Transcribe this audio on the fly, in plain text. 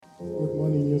Good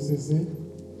morning, UCC.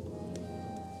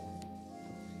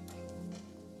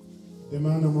 The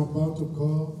man I'm about to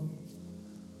call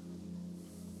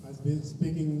has been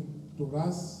speaking to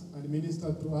us and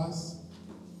ministered to us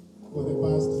for the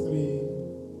past 3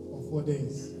 or 4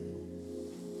 days.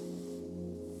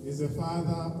 He's a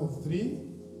father of 3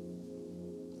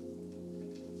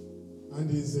 and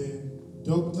is a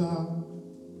doctor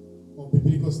of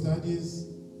biblical studies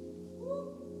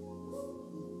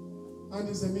and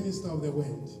is a minister of the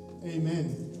word.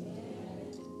 Amen.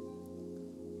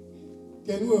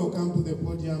 Can we welcome to the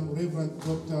podium Reverend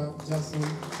Dr. Jason?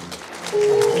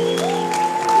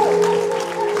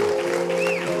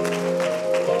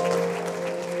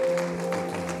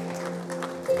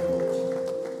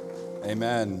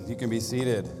 Amen. You can be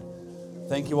seated.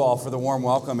 Thank you all for the warm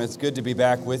welcome. It's good to be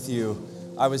back with you.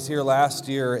 I was here last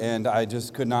year and I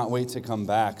just could not wait to come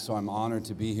back, so I'm honored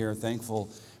to be here. Thankful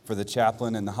for the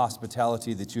chaplain and the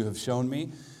hospitality that you have shown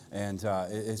me, and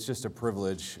it's just a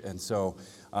privilege. And so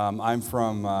I'm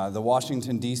from the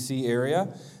Washington, D.C. area,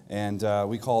 and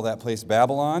we call that place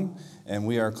Babylon, and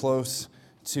we are close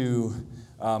to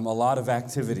a lot of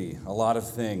activity, a lot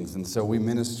of things. And so we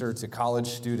minister to college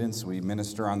students, we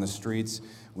minister on the streets,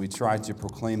 we try to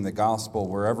proclaim the gospel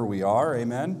wherever we are.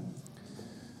 Amen.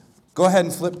 Go ahead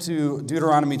and flip to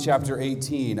Deuteronomy chapter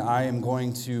 18. I am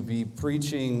going to be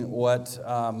preaching what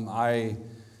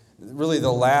really the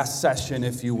last session,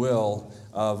 if you will,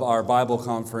 of our Bible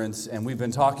conference, and we've been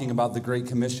talking about the Great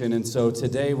Commission, and so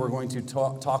today we're going to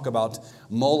talk about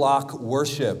Moloch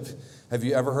worship. Have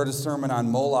you ever heard a sermon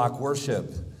on Moloch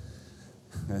worship?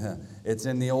 It's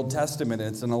in the Old Testament,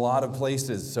 it's in a lot of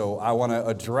places, so I want to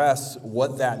address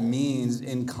what that means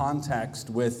in context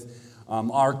with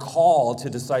our call to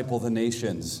disciple the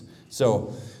nations.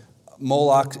 So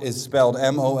Moloch is spelled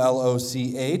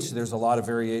M-O-L-O-C-H. There's a lot of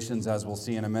variations, as we'll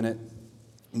see in a minute.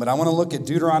 But I want to look at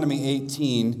Deuteronomy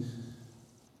 18,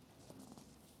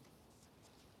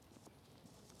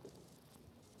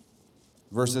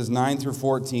 verses 9 through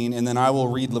 14, and then I will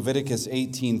read Leviticus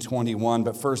 18:21.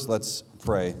 But first, let's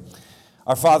pray.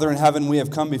 Our Father in heaven, we have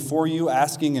come before you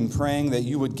asking and praying that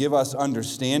you would give us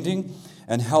understanding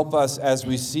and help us as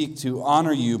we seek to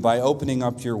honor you by opening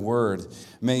up your word.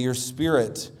 May your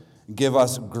Spirit give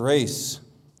us grace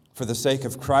for the sake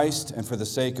of Christ and for the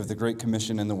sake of the Great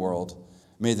Commission in the world.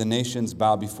 May the nations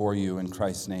bow before you in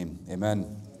Christ's name.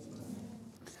 Amen.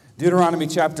 Deuteronomy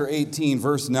chapter 18,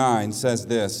 verse 9 says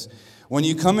this: "When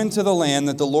you come into the land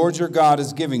that the Lord your God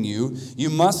is giving you, you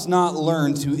must not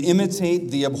learn to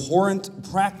imitate the abhorrent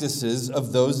practices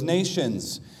of those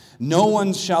nations. No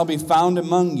one shall be found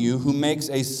among you who makes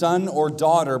a son or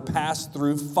daughter pass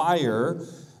through fire,"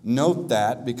 note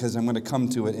that because I'm going to come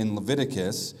to it in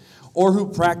Leviticus, "or who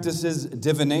practices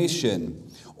divination,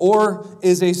 or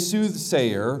is a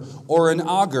soothsayer, or an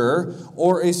augur,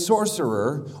 or a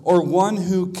sorcerer, or one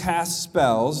who casts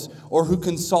spells, or who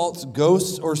consults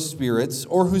ghosts or spirits,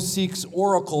 or who seeks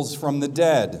oracles from the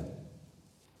dead.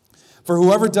 For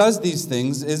whoever does these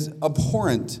things is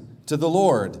abhorrent to the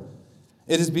Lord.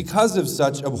 It is because of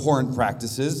such abhorrent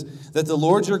practices that the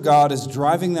Lord your God is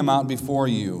driving them out before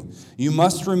you. You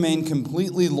must remain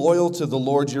completely loyal to the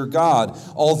Lord your God.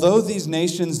 Although these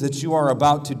nations that you are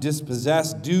about to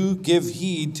dispossess do give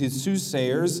heed to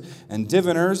soothsayers and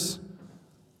diviners,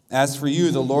 as for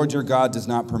you, the Lord your God does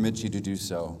not permit you to do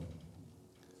so."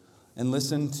 And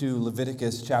listen to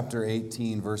Leviticus chapter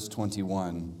 18, verse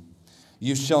 21.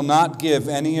 "You shall not give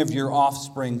any of your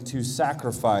offspring to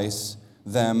sacrifice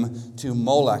them to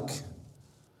Moloch,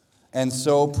 and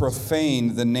so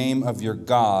profane the name of your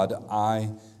God. I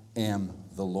am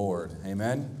the Lord."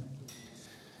 Amen.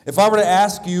 If I were to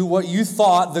ask you what you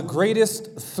thought the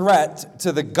greatest threat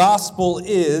to the gospel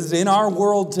is in our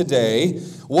world today,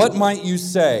 what might you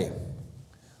say?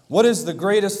 What is the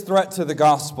greatest threat to the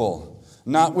gospel?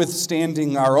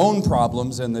 Notwithstanding our own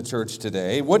problems in the church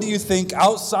today, what do you think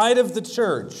outside of the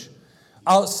church?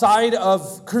 Outside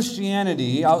of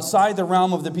Christianity, outside the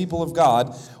realm of the people of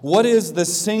God, what is the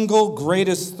single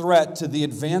greatest threat to the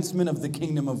advancement of the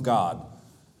kingdom of God?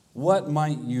 What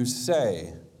might you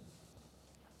say?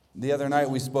 The other night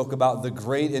we spoke about the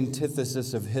great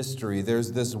antithesis of history.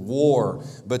 There's this war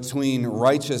between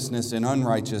righteousness and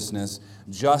unrighteousness,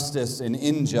 justice and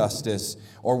injustice,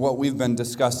 or what we've been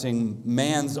discussing,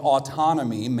 man's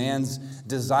autonomy, man's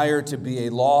desire to be a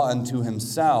law unto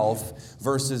himself,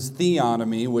 versus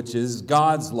theonomy, which is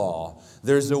God's law.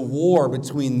 There's a war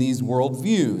between these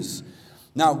worldviews.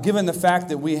 Now, given the fact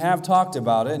that we have talked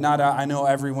about it, I know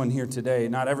everyone here today,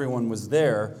 not everyone was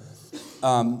there,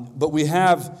 but we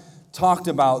have talked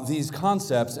about these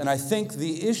concepts, and I think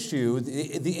the issue,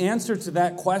 the answer to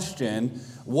that question,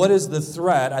 what is the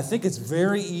threat, I think it's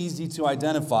very easy to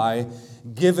identify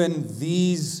given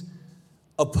these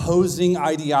opposing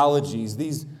ideologies,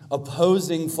 these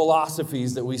opposing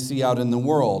philosophies that we see out in the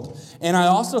world. And I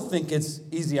also think it's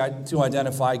easy to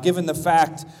identify given the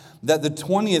fact that the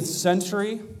 20th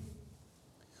century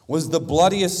was the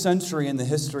bloodiest century in the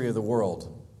history of the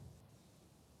world.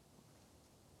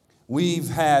 We've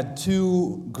had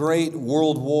 2 great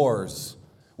world wars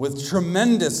with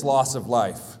tremendous loss of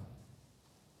life.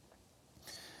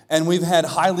 And we've had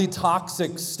highly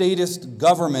toxic statist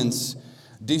governments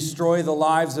destroy the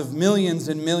lives of millions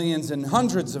and millions and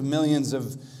hundreds of millions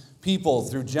of people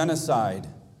through genocide,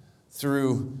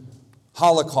 through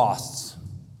holocausts,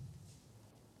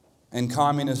 and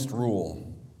communist rule.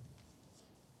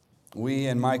 We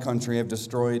in my country have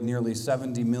destroyed nearly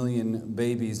 70 million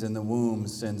babies in the womb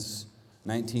since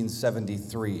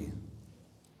 1973.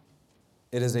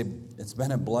 It's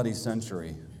been a bloody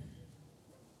century.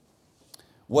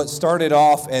 What started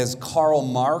off as Karl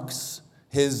Marx,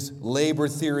 his labor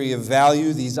theory of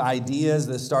value, these ideas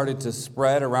that started to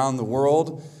spread around the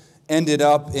world, ended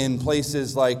up in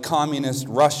places like communist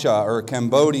Russia or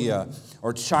Cambodia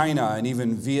or China and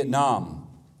even Vietnam,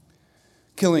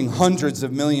 killing hundreds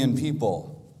of million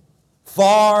people,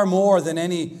 far more than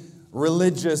any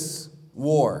religious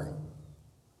war.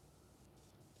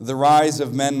 The rise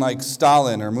of men like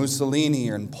Stalin or Mussolini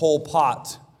and Pol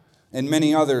Pot and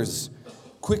many others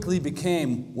quickly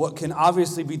became what can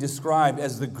obviously be described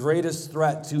as the greatest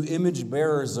threat to image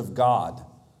bearers of God.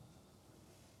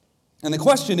 And the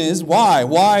question is, why?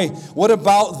 Why? What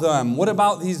about them? What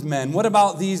about these men? What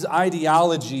about these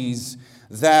ideologies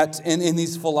that, in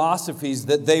these philosophies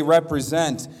that they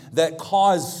represent that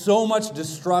cause so much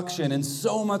destruction and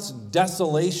so much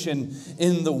desolation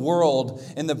in the world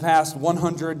in the past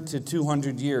 100 to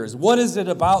 200 years? What is it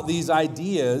about these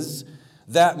ideas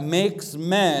that makes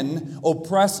men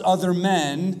oppress other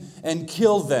men and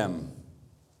kill them?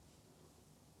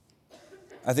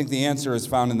 I think the answer is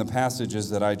found in the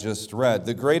passages that I just read.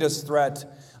 The greatest threat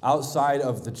outside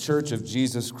of the Church of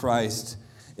Jesus Christ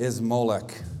is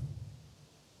Molech.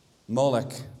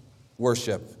 Molech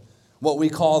worship, what we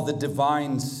call the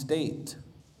divine state.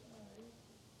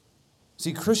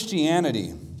 See,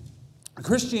 Christianity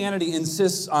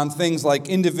insists on things like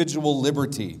individual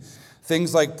liberty,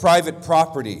 things like private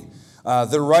property,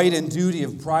 the right and duty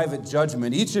of private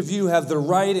judgment. Each of you have the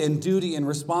right and duty and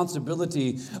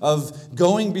responsibility of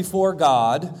going before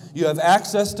God. You have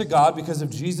access to God because of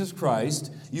Jesus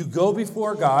Christ. You go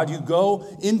before God, you go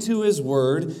into His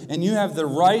Word, and you have the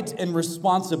right and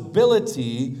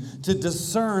responsibility to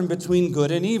discern between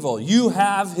good and evil. You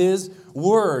have His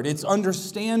Word. It's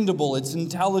understandable, it's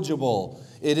intelligible.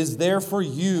 It is there for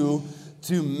you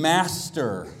to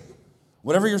master.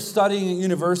 Whatever you're studying at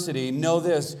university, know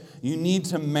this: you need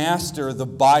to master the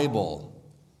Bible.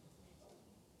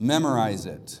 Memorize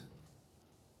it.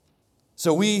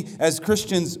 So we, as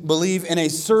Christians, believe in a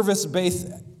service-based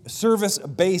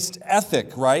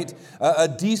ethic, right? A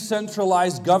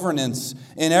decentralized governance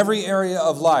in every area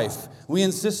of life. We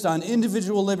insist on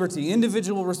individual liberty,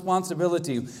 individual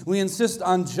responsibility. We insist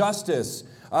on justice.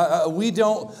 We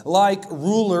don't like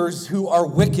rulers who are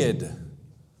wicked,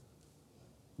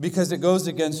 because it goes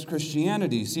against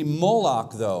Christianity. See,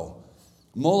 Moloch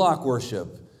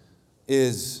worship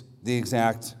is the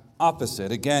exact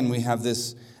opposite. Again, we have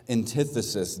this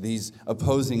antithesis, these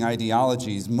opposing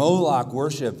ideologies. Moloch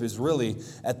worship is really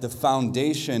at the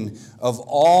foundation of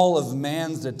all of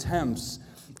man's attempts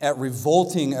at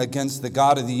revolting against the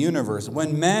God of the universe.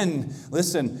 When men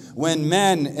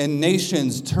and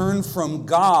nations turn from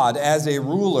God as a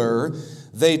ruler,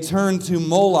 they turn to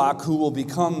Moloch, who will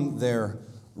become their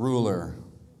ruler.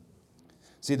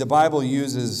 See, the Bible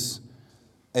uses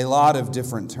a lot of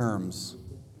different terms,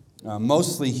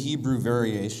 mostly Hebrew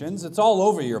variations. It's all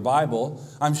over your Bible.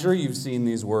 I'm sure you've seen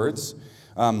these words.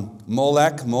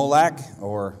 Molech,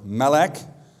 or Melech.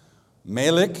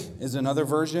 Melech is another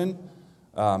version.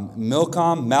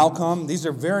 Milcom, Malcolm. These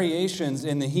are variations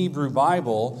in the Hebrew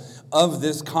Bible of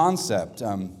this concept.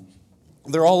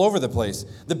 They're all over the place.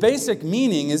 The basic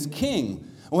meaning is king.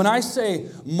 When I say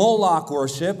Moloch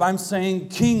worship, I'm saying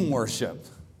king worship,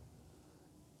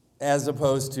 as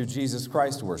opposed to Jesus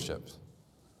Christ worship.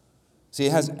 See,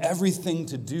 it has everything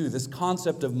to do, this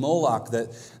concept of Moloch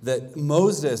that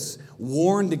Moses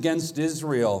warned against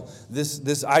Israel,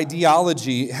 this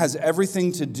ideology has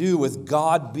everything to do with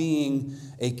God being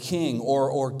a king, or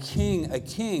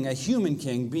a human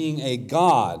king being a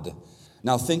god.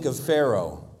 Now think of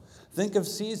Pharaoh. Think of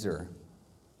Caesar.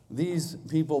 These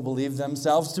people believe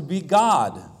themselves to be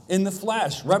God in the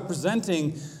flesh,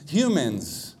 representing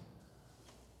humans.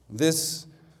 This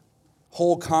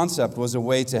whole concept was a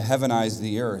way to heavenize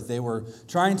the earth. They were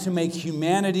trying to make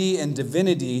humanity and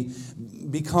divinity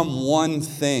become one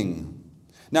thing.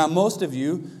 Now, most of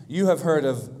you have heard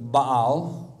of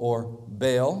Baal or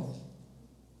Baal.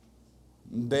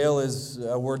 Baal is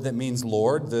a word that means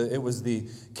Lord. It was the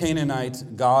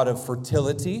Canaanite god of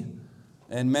fertility.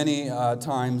 And many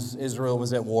times Israel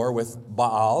was at war with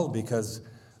Baal because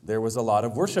there was a lot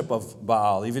of worship of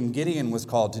Baal. Even Gideon was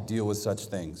called to deal with such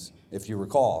things, if you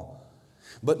recall.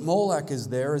 But Molech is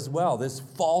there as well, this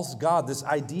false god, this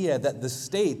idea that the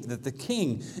state, that the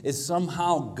king is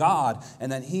somehow God,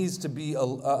 and that he's to be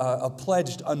a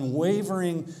pledged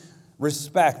unwavering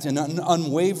respect and an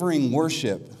unwavering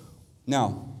worship.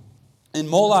 Now, in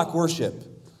Moloch worship,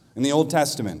 in the Old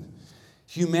Testament,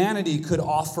 humanity could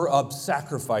offer up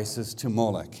sacrifices to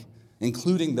Moloch,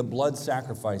 including the blood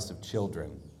sacrifice of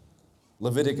children.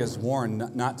 Leviticus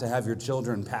warned not to have your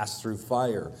children pass through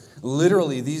fire.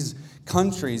 Literally, these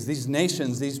countries, these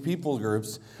nations, these people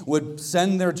groups would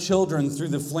send their children through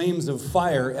the flames of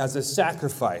fire as a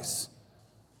sacrifice.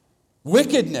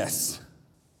 Wickedness.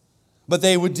 But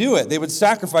they would do it. They would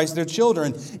sacrifice their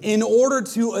children in order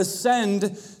to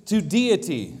ascend to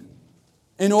deity.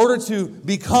 In order to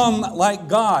become like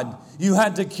God, you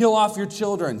had to kill off your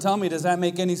children. Tell me, does that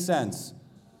make any sense?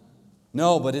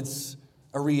 No, but it's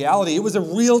a reality. It was a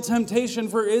real temptation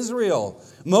for Israel.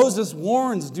 Moses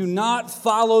warns, do not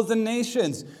follow the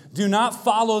nations. Do not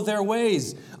follow their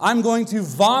ways. I'm going to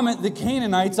vomit the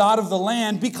Canaanites out of the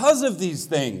land because of these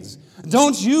things.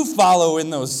 Don't you follow in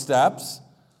those steps.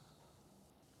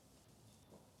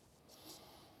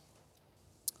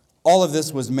 All of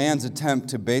this was man's attempt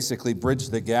to basically bridge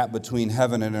the gap between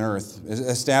heaven and earth,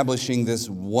 establishing this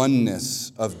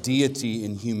oneness of deity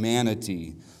and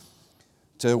humanity.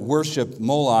 To worship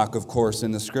Moloch, of course,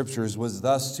 in the Scriptures was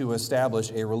thus to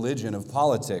establish a religion of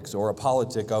politics, or a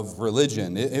politic of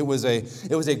religion. It was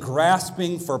a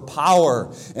grasping for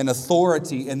power and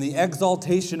authority and the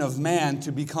exaltation of man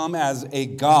to become as a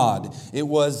god. It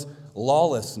was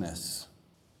lawlessness.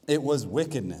 It was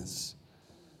wickedness.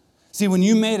 See, when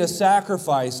you made a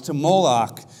sacrifice to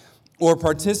Moloch or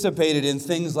participated in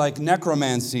things like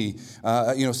necromancy,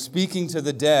 speaking to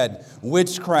the dead,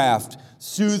 witchcraft,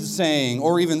 soothsaying,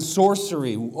 or even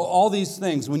sorcery, all these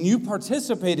things, when you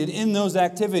participated in those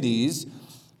activities,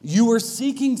 you were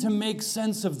seeking to make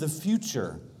sense of the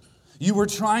future. You were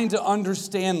trying to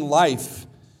understand life.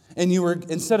 And you were,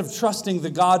 instead of trusting the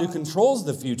God who controls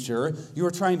the future, you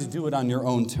were trying to do it on your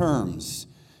own terms.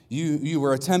 You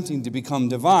were attempting to become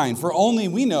divine. For only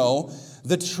we know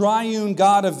the triune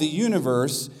God of the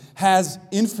universe has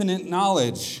infinite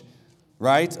knowledge,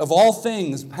 right? Of all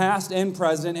things, past and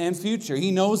present and future.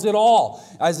 He knows it all.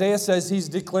 Isaiah says he's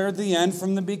declared the end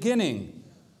from the beginning.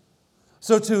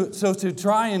 So to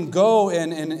try and go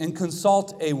and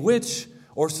consult a witch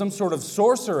or some sort of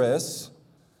sorceress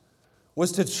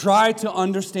was to try to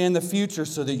understand the future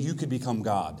so that you could become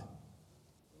God.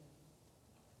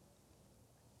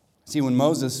 See, when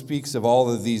Moses speaks of all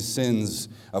of these sins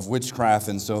of witchcraft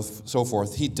and so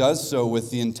forth, he does so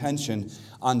with the intention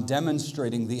on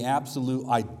demonstrating the absolute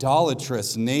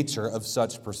idolatrous nature of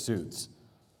such pursuits.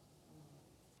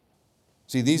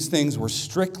 See, these things were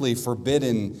strictly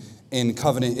forbidden in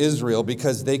covenant Israel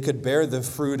because they could bear the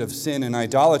fruit of sin and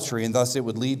idolatry, and thus it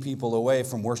would lead people away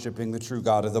from worshiping the true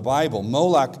God of the Bible.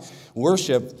 Moloch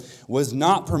worship was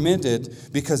not permitted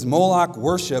because Moloch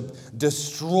worship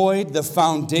destroyed the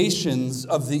foundations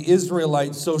of the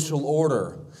Israelite social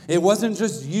order. It wasn't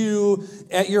just you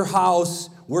at your house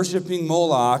worshiping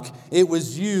Moloch. It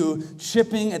was you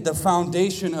chipping at the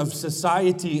foundation of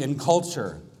society and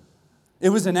culture. It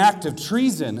was an act of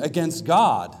treason against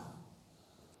God.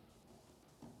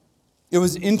 It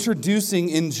was introducing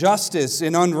injustice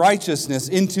and unrighteousness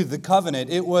into the covenant.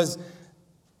 It was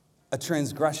a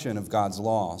transgression of God's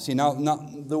law. See, now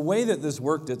the way that this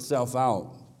worked itself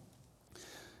out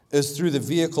is through the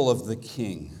vehicle of the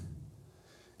king.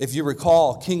 If you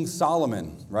recall, King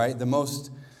Solomon, right,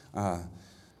 the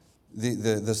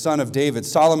son of David,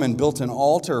 Solomon built an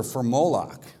altar for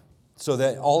Moloch so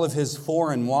that all of his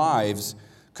foreign wives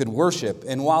could worship.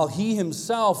 And while he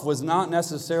himself was not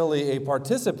necessarily a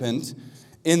participant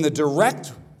in the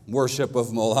direct worship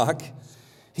of Moloch,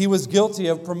 he was guilty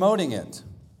of promoting it.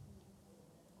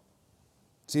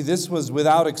 See, this was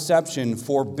without exception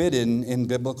forbidden in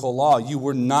biblical law. You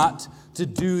were not to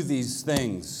do these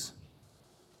things.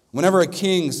 Whenever a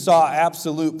king saw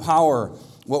absolute power,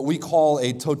 what we call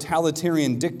a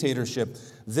totalitarian dictatorship,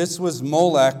 this was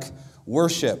Molech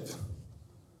worship.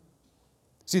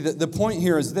 See, the point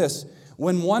here is this.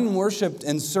 When one worshipped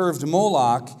and served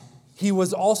Moloch, he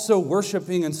was also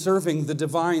worshiping and serving the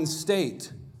divine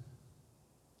state.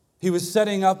 He was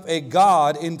setting up a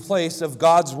God in place of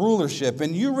God's rulership.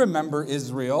 And you remember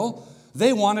Israel.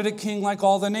 They wanted a king like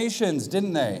all the nations,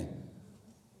 didn't they?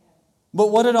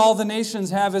 But what did all the nations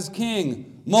have as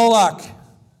king? Moloch.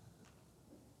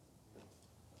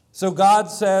 So God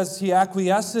says he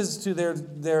acquiesces to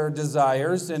their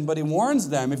desires, but he warns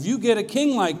them, if you get a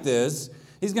king like this,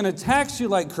 he's going to tax you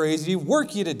like crazy,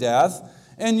 work you to death,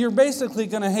 and you're basically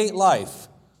going to hate life.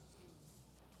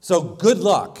 So good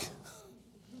luck.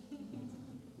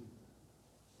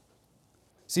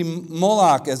 See,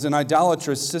 Moloch, as an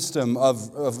idolatrous system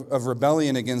of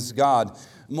rebellion against God,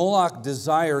 Moloch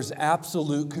desires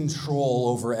absolute control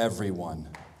over everyone.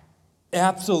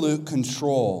 Absolute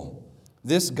control.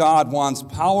 This God wants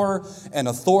power and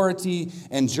authority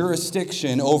and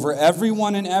jurisdiction over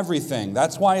everyone and everything.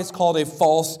 That's why it's called a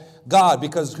false God,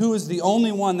 because who is the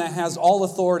only one that has all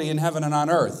authority in heaven and on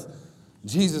earth?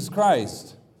 Jesus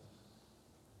Christ.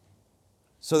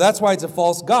 So that's why it's a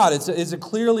false God. It's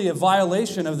clearly a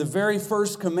violation of the very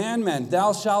first commandment.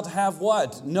 Thou shalt have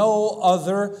what? No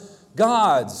other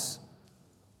gods.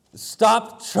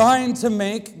 Stop trying to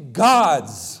make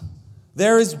gods.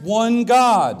 There is one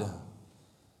God.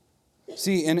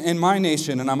 See, in my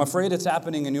nation, and I'm afraid it's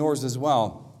happening in yours as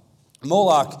well,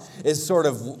 Moloch is sort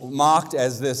of mocked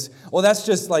as this, well, that's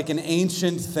just like an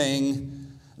ancient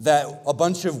thing that a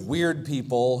bunch of weird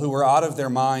people who were out of their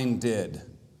mind did.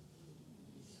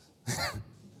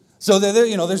 So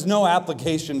there's no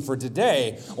application for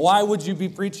today. Why would you be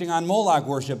preaching on Moloch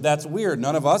worship? That's weird.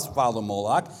 None of us follow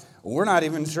Moloch. We're not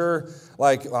even sure,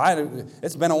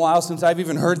 it's been a while since I've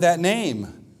even heard that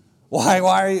name. Why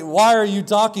are you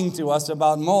talking to us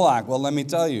about Moloch? Well, let me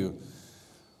tell you.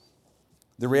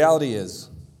 The reality is,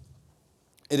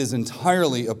 it is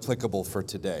entirely applicable for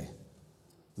today.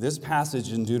 This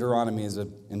passage in Deuteronomy is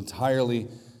entirely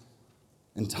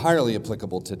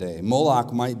applicable today.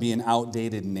 Moloch might be an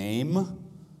outdated name,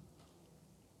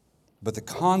 but the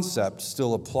concept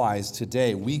still applies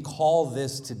today. We call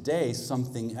this today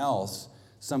something else,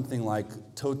 something like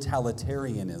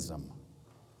totalitarianism.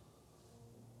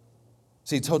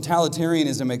 See,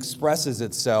 totalitarianism expresses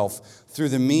itself through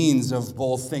the means of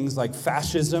both things like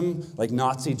fascism, like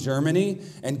Nazi Germany,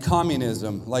 and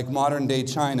communism, like modern-day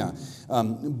China.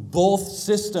 Both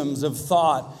systems of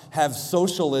thought have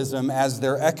socialism as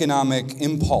their economic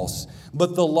impulse.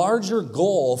 But the larger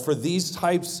goal for these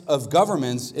types of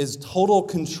governments is total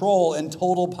control and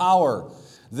total power,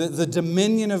 the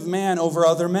dominion of man over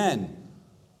other men.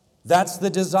 That's the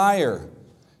desire.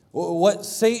 What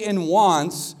Satan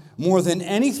wants more than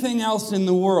anything else in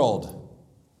the world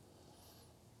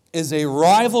is a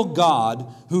rival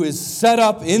God who is set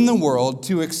up in the world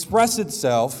to express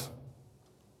itself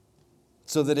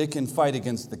so that it can fight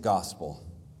against the gospel.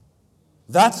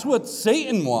 That's what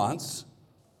Satan wants.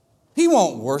 He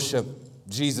won't worship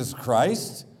Jesus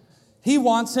Christ. He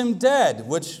wants him dead,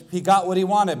 which he got what he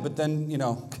wanted, but then,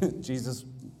 Jesus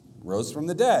rose from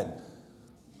the dead.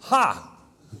 Ha!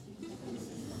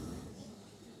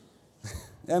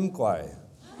 Quiet.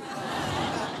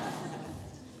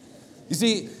 You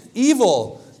see,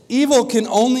 evil can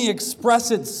only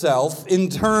express itself in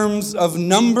terms of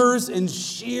numbers and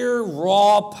sheer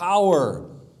raw power.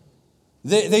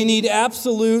 They need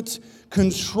absolute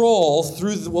control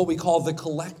through what we call the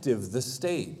collective, the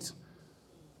state.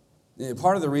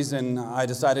 Part of the reason I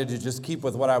decided to just keep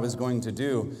with what I was going to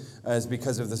do is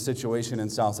because of the situation in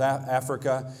South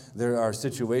Africa. There are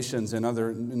situations in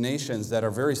other nations that are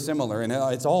very similar, and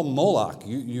it's all Moloch.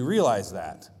 You realize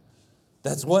that.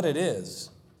 That's what it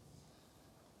is.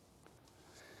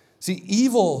 See,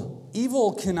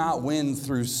 evil cannot win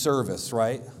through service,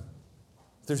 right?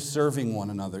 They're serving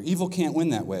one another. Evil can't win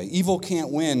that way. Evil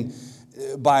can't win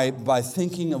by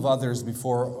thinking of others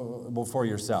before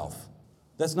yourself.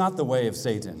 That's not the way of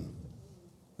Satan.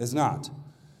 It's not.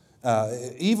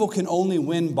 Evil can only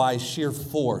win by sheer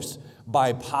force,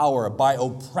 by power, by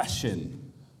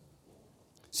oppression.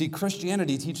 See,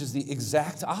 Christianity teaches the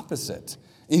exact opposite.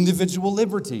 Individual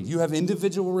liberty. You have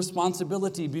individual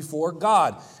responsibility before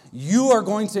God. You are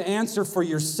going to answer for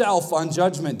yourself on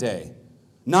Judgment Day,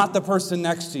 not the person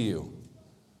next to you.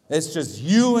 It's just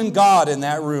you and God in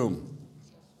that room.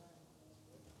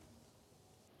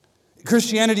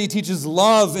 Christianity teaches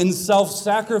love and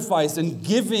self-sacrifice and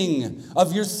giving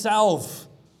of yourself.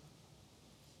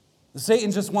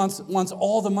 Satan just wants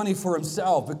all the money for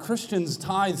himself, but Christians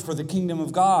tithe for the kingdom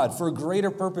of God, for a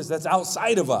greater purpose that's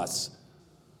outside of us.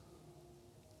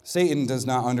 Satan does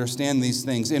not understand these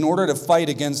things. In order to fight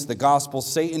against the gospel,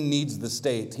 Satan needs the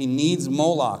state. He needs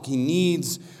Moloch. He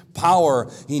needs power.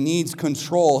 He needs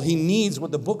control. He needs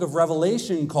what the book of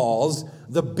Revelation calls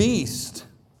the beast,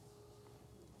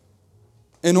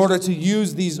 in order to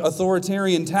use these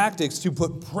authoritarian tactics to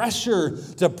put pressure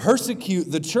to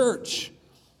persecute the church,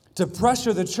 to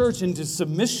pressure the church into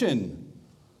submission.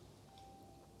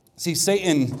 See,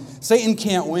 Satan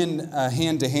can't win a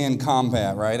hand-to-hand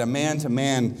combat, right? A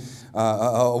man-to-man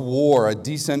a war, a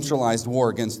decentralized war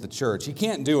against the church. He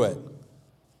can't do it.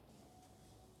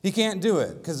 He can't do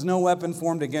it because no weapon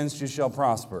formed against you shall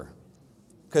prosper,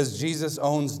 because Jesus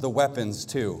owns the weapons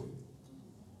too.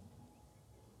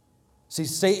 See,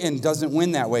 Satan doesn't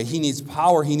win that way. He needs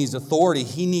power. He needs authority.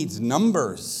 He needs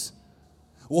numbers.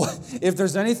 Well, if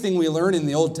there's anything we learn in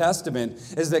the Old Testament,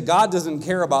 is that God doesn't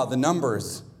care about the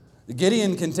numbers.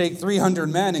 Gideon can take 300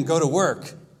 men and go to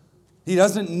work. He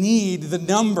doesn't need the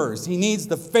numbers. He needs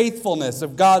the faithfulness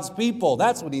of God's people.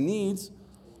 That's what he needs.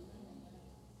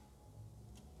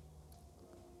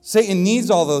 Satan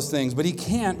needs all those things, but he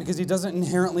can't because he doesn't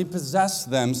inherently possess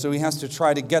them, so he has to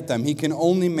try to get them. He can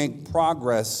only make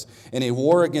progress in a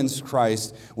war against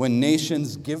Christ when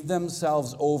nations give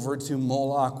themselves over to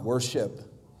Moloch worship.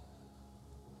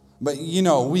 But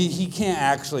he can't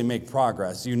actually make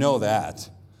progress. You know that.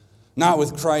 Not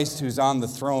with Christ, who's on the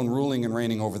throne ruling and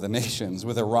reigning over the nations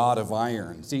with a rod of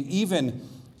iron. See, even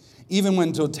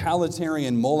when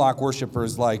totalitarian Moloch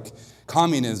worshipers like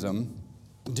communism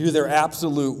do their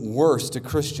absolute worst to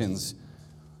Christians,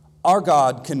 our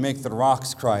God can make the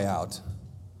rocks cry out.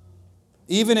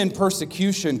 Even in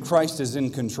persecution, Christ is in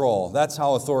control. That's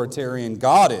how authoritarian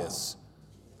God is,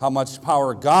 how much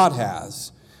power God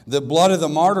has. The blood of the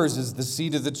martyrs is the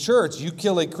seed of the church. You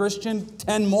kill a Christian,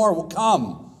 10 more will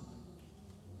come.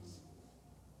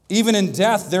 Even in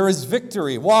death, there is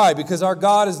victory. Why? Because our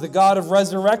God is the God of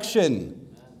resurrection.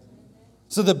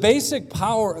 So the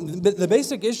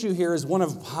basic issue here is one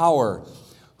of power.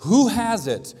 Who has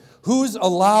it? Who's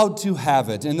allowed to have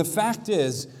it? And the fact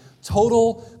is,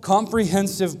 total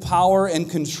comprehensive power and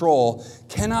control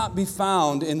cannot be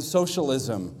found in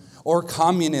socialism or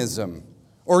communism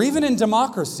or even in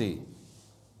democracy.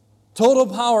 Total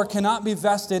power cannot be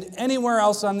vested anywhere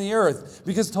else on the earth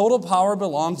because total power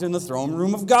belongs in the throne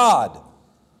room of God.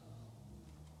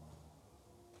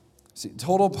 See,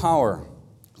 total power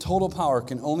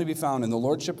can only be found in the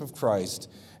lordship of Christ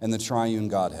and the triune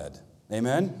Godhead.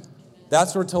 Amen?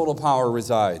 That's where total power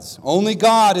resides. Only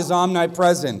God is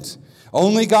omnipresent.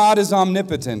 Only God is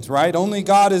omnipotent, right? Only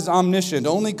God is omniscient.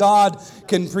 Only God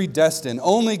can predestine.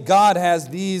 Only God has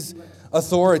these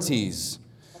authorities.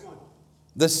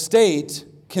 The state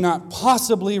cannot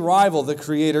possibly rival the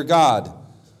Creator God,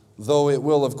 though it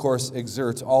will, of course,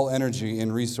 exert all energy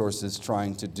and resources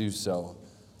trying to do so.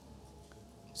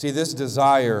 See, this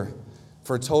desire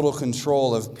for total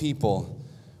control of people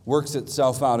works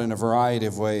itself out in a variety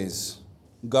of ways.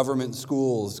 Government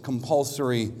schools,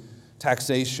 compulsory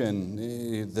taxation,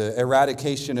 the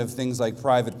eradication of things like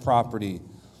private property,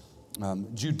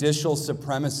 judicial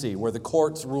supremacy, where the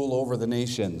courts rule over the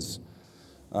nations,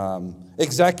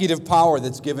 executive power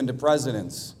that's given to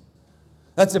presidents.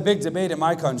 That's a big debate in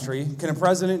my country. Can a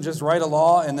president just write a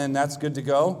law and then that's good to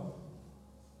go?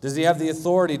 Does he have the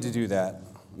authority to do that?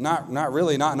 Not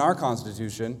really, not in our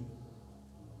Constitution.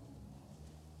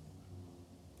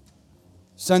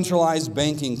 Centralized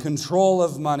banking, control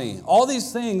of money. All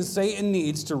these things Satan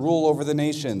needs to rule over the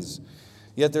nations.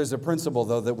 Yet there's a principle,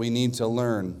 though, that we need to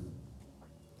learn.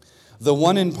 The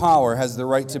one in power has the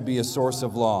right to be a source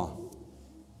of law.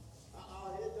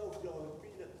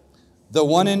 The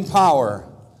one in power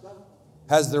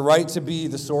has the right to be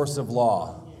the source of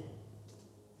law.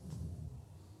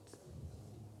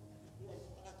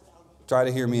 Try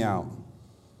to hear me out.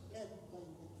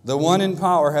 The one in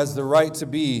power has the right to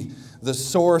be the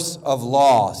source of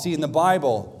law. See, in the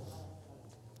Bible,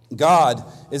 God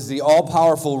is the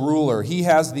all-powerful ruler. He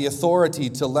has the authority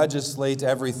to legislate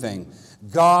everything.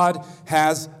 God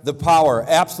has the power,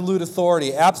 absolute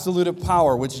authority, absolute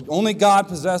power, which only God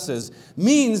possesses,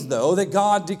 means, though, that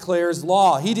God declares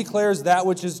law. He declares that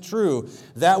which is true,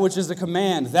 that which is a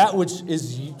command, that which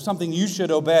is something you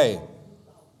should obey.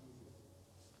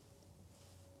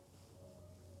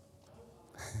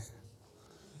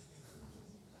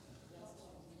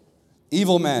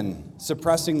 Evil men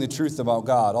suppressing the truth about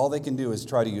God, all they can do is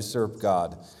try to usurp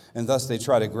God, and thus they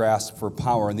try to grasp for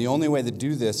power. And the only way to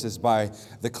do this is by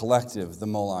the collective, the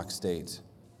Moloch state.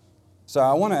 So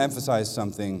I want to emphasize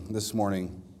something this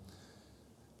morning.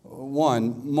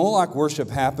 One, Moloch worship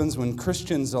happens when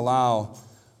Christians allow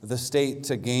the state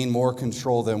to gain more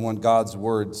control than what God's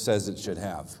word says it should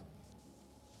have.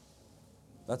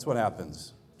 That's what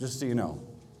happens, just so you know,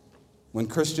 when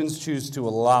Christians choose to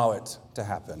allow it to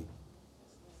happen.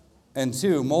 And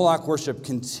two, Moloch worship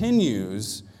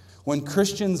continues when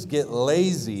Christians get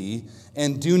lazy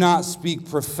and do not speak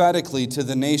prophetically to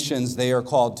the nations they are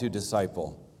called to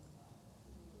disciple.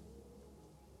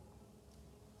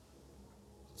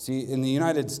 See, in the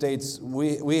United States,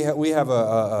 we have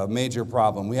a major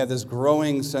problem. We have this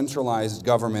growing centralized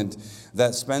government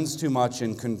that spends too much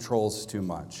and controls too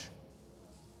much.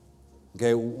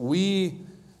 Okay,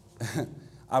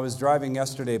 I was driving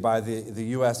yesterday by the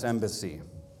U.S. Embassy,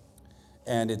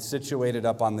 and it's situated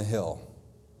up on the hill.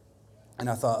 And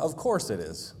I thought, of course it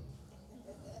is.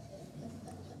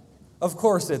 Of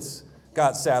course it's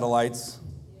got satellites.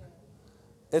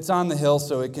 It's on the hill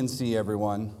so it can see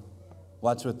everyone.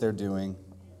 Watch what they're doing.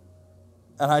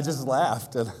 And I just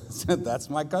laughed and I said, that's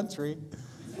my country.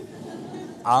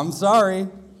 I'm sorry.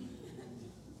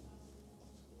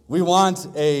 We want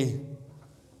a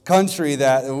country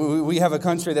we have a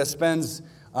country that spends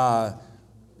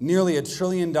nearly $1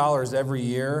 trillion every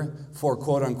year for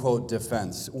quote-unquote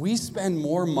defense. We spend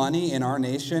more money in our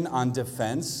nation on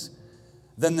defense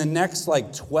than the next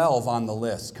 12 on the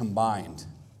list combined.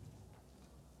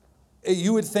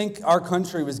 You would think our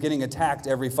country was getting attacked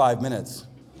every 5 minutes.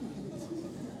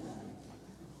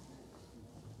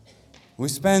 We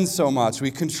spend so much,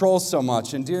 we control so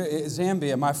much. And dear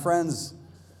Zambia, my friends,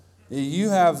 you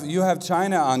have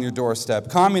China on your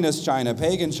doorstep. Communist China,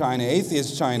 pagan China,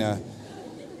 atheist China.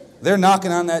 They're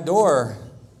knocking on that door.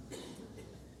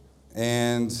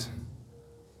 And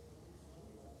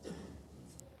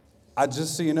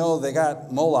just so you know, they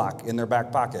got Moloch in their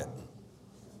back pocket.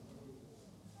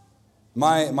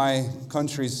 My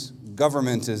country's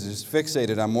government is just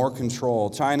fixated on more control.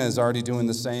 China is already doing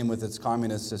the same with its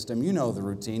communist system. You know the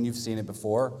routine. You've seen it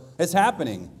before. It's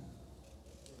happening.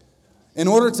 In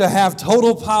order to have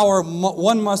total power,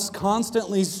 one must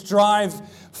constantly strive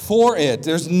for it.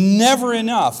 There's never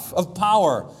enough of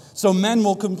power. So men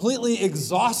will completely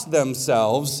exhaust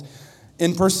themselves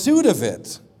in pursuit of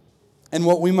it. And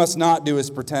what we must not do is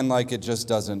pretend like it just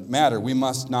doesn't matter. We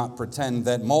must not pretend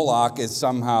that Moloch is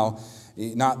somehow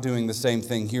not doing the same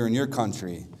thing here in your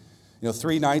country.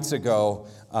 3 nights ago,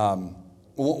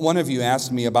 one of you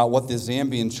asked me about what the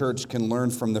Zambian church can learn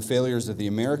from the failures of the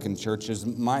American churches.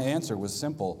 My answer was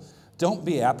simple. Don't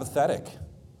be apathetic.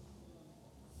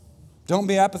 Don't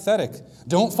be apathetic.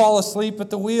 Don't fall asleep at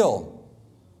the wheel.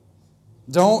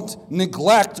 Don't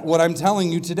neglect what I'm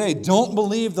telling you today. Don't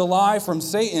believe the lie from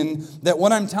Satan that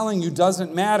what I'm telling you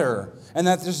doesn't matter and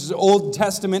that this is Old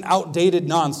Testament outdated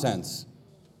nonsense.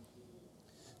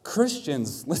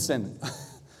 Christians, listen,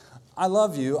 I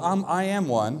love you. I am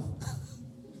one.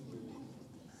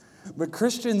 But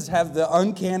Christians have the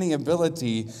uncanny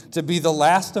ability to be the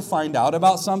last to find out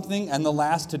about something and the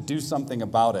last to do something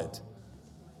about it.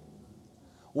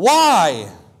 Why?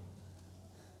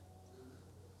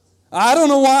 I don't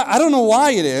know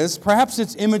why it is. Perhaps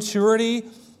it's immaturity,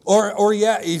 or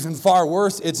even far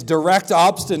worse, it's direct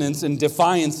obstinance and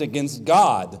defiance against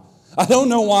God. I don't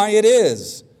know why it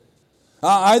is.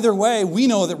 Either way, we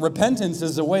know that repentance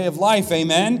is a way of life,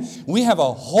 amen? We have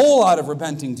a whole lot of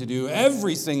repenting to do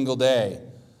every single day.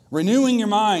 Renewing your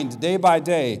mind day by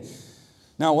day.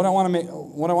 Now, what I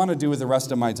want to do with the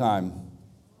rest of my time,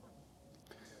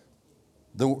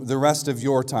 the rest of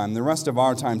your time, the rest of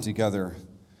our time together,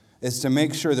 is to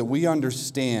make sure that we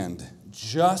understand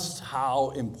just how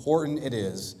important it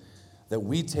is that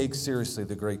we take seriously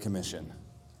the Great Commission.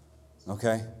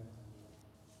 Okay?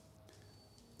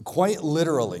 Quite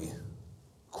literally,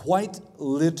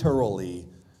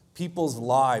 people's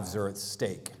lives are at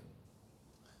stake.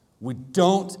 We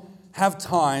don't have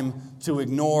time to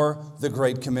ignore the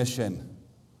Great Commission.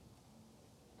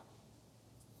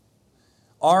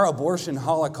 Our abortion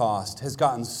holocaust has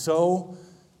gotten so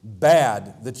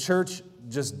bad, the church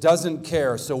just doesn't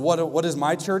care. So what does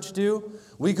my church do?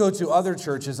 We go to other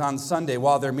churches on Sunday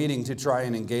while they're meeting to try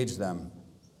and engage them.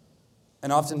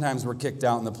 And oftentimes we're kicked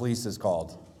out and the police is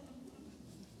called.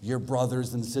 Your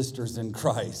brothers and sisters in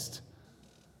Christ.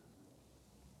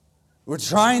 We're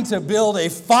trying to build a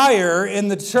fire in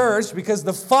the church because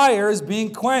the fire is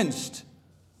being quenched.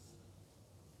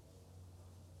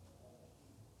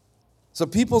 So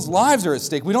people's lives are at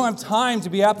stake. We don't have time to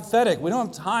be apathetic. We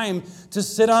don't have time to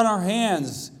sit on our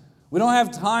hands. We don't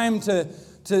have time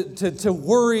to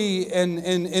worry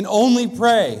and only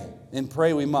pray. And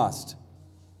pray we must.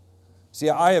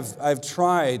 See, I've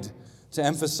tried to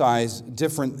emphasize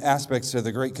different aspects of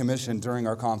the Great Commission during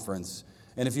our conference.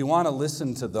 And if you want to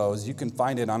listen to those, you can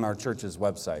find it on our church's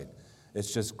website.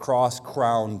 It's just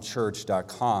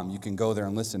crosscrownchurch.com. You can go there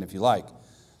and listen if you like.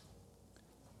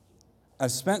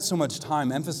 I've spent so much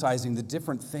time emphasizing the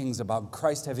different things about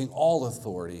Christ having all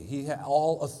authority. He had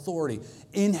all authority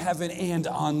in heaven and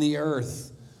on the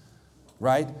earth,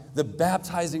 right? The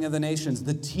baptizing of the nations,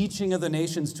 the teaching of the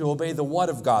nations to obey the what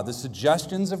of God? The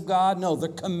suggestions of God? No, the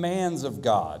commands of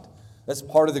God. That's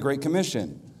part of the Great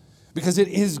Commission. Because it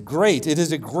is great. It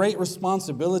is a great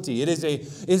responsibility. It is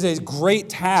a great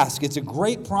task. It's a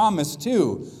great promise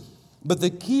too. But the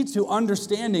key to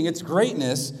understanding its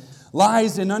greatness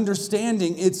lies in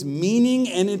understanding its meaning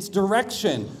and its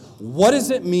direction. What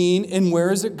does it mean and where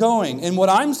is it going? And what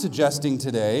I'm suggesting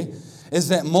today is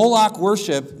that Moloch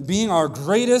worship, being our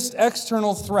greatest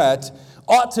external threat,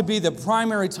 ought to be the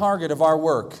primary target of our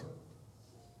work.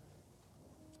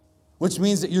 Which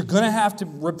means that you're going to have to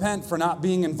repent for not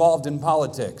being involved in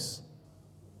politics.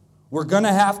 We're going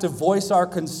to have to voice our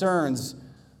concerns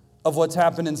of what's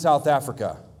happened in South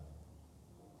Africa.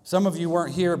 Some of you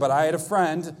weren't here, but I had a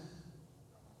friend,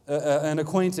 an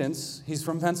acquaintance. He's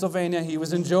from Pennsylvania. He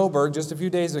was in Joburg just a few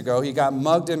days ago. He got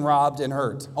mugged and robbed and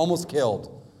hurt, almost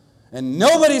killed. And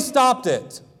nobody stopped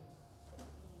it.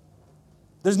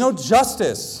 There's no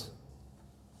justice.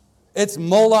 It's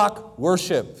Moloch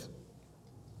worship.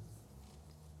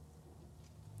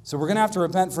 So we're going to have to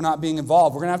repent for not being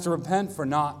involved. We're going to have to repent for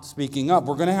not speaking up.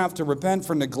 We're going to have to repent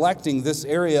for neglecting this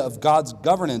area of God's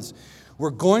governance. We're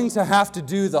going to have to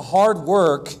do the hard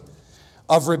work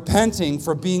of repenting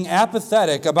for being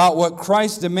apathetic about what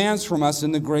Christ demands from us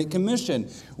in the Great Commission.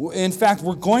 In fact,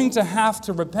 we're going to have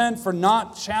to repent for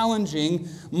not challenging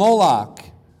Moloch.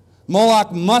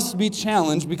 Moloch must be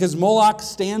challenged because Moloch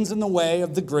stands in the way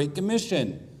of the Great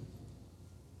Commission.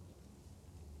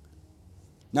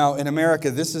 Now, in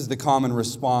America, this is the common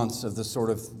response of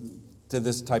to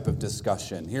this type of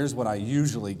discussion. Here's what I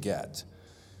usually get.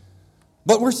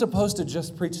 But we're supposed to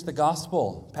just preach the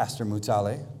gospel, Pastor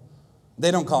Mutale.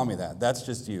 They don't call me that. That's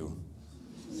just you.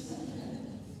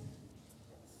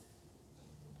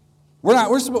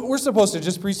 We're supposed to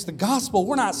just preach the gospel.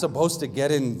 We're not supposed to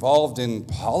get involved in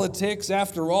politics.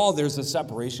 After all, there's a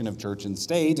separation of church and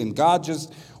state, and God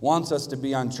just wants us to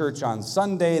be on church on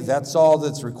Sunday. That's all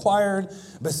that's required.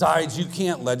 Besides, you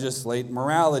can't legislate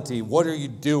morality. What are you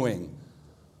doing?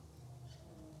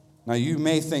 Now, you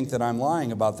may think that I'm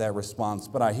lying about that response,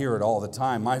 but I hear it all the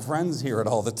time. My friends hear it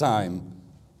all the time.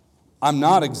 I'm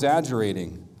not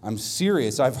exaggerating. I'm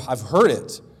serious. I've heard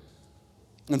it.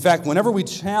 In fact, whenever we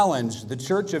challenge the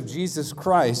Church of Jesus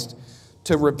Christ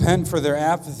to repent for their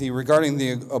apathy regarding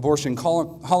the abortion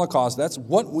holocaust, that's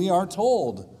what we are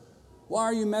told. Why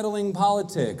are you meddling in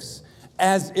politics?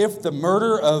 As if the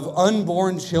murder of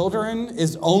unborn children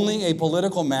is only a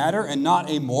political matter and not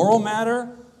a moral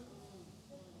matter?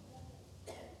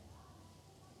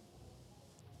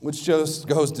 Which just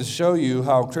goes to show you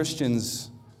how Christians,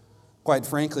 quite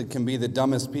frankly, can be the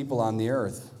dumbest people on the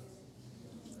earth.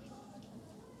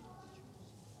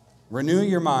 Renew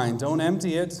your mind. Don't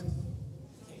empty it.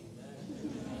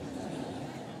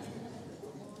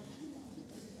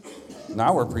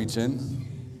 Now we're preaching.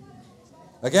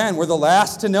 Again, we're the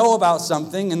last to know about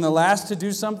something and the last to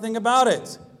do something about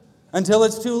it until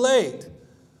it's too late.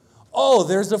 Oh,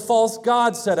 there's a false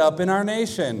god set up in our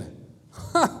nation.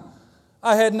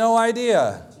 I had no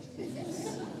idea.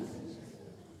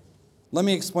 Let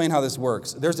me explain how this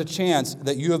works. There's a chance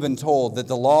that you have been told that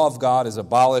the law of God is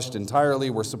abolished entirely.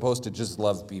 We're supposed to just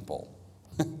love people.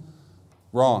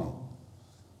 Wrong.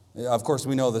 Of course,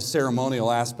 we know the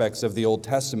ceremonial aspects of the Old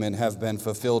Testament have been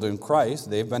fulfilled in Christ.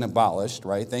 They've been abolished,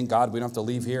 right? Thank God we don't have to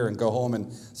leave here and go home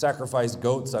and sacrifice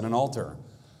goats on an altar.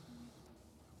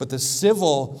 But the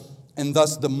civil and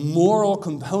thus the moral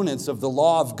components of the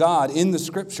law of God in the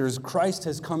Scriptures, Christ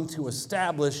has come to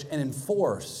establish and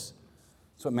enforce.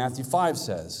 That's what Matthew 5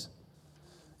 says.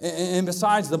 And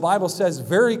besides, the Bible says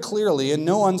very clearly in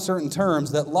no uncertain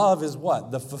terms that love is what?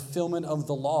 The fulfillment of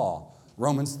the law.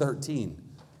 Romans 13.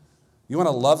 You want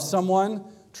to love someone?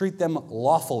 Treat them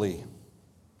lawfully.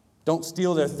 Don't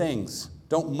steal their things.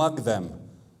 Don't mug them.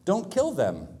 Don't kill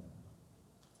them.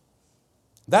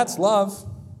 That's love.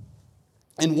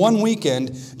 In one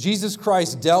weekend, Jesus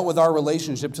Christ dealt with our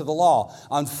relationship to the law.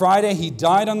 On Friday, he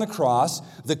died on the cross.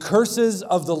 The curses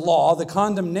of the law, the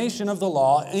condemnation of the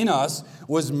law in us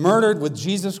was murdered with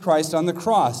Jesus Christ on the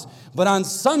cross. But on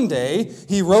Sunday,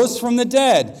 he rose from the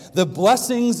dead. The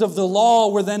blessings of the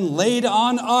law were then laid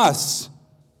on us.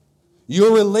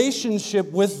 Your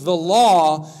relationship with the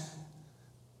law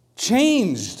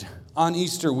changed on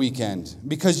Easter weekend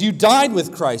because you died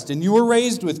with Christ and you were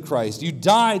raised with Christ. You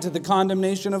died to the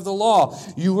condemnation of the law.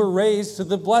 You were raised to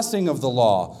the blessing of the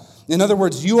law. In other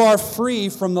words, you are free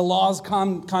from the law's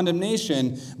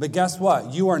condemnation, but guess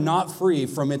what? You are not free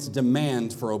from its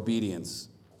demand for obedience.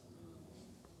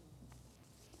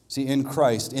 See, in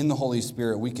Christ, in the Holy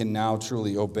Spirit, we can now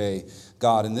truly obey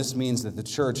God, and this means that the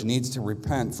church needs to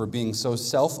repent for being so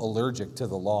self-allergic to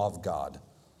the law of God.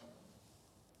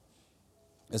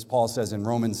 As Paul says in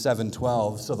Romans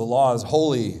 7:12, so the law is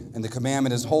holy, and the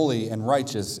commandment is holy and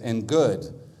righteous and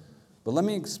good. But let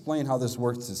me explain how this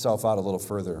works itself out a little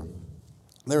further.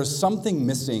 There is something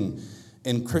missing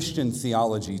in Christian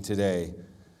theology today,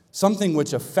 something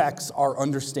which affects our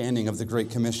understanding of the Great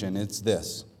Commission. It's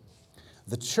this.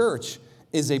 The church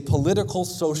is a political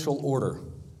social order.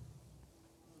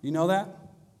 You know that?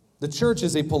 The church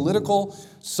is a political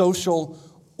social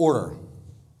order.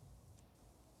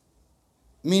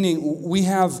 Meaning we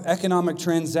have economic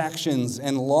transactions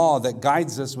and law that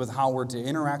guides us with how we're to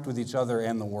interact with each other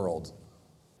and the world.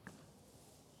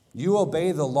 You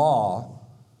obey the law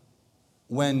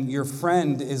when your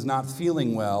friend is not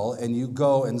feeling well and you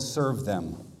go and serve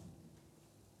them.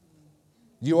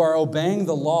 You are obeying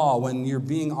the law when you're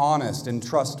being honest and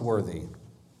trustworthy.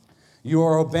 You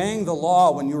are obeying the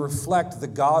law when you reflect the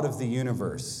God of the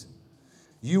universe.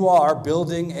 You are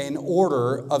building an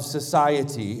order of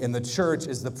society, and the church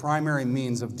is the primary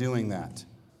means of doing that.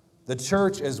 The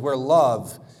church is where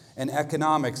love and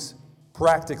economics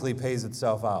practically pays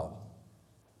itself out.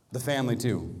 The family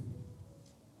too.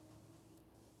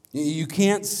 You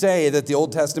can't say that the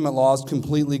Old Testament law is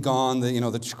completely gone.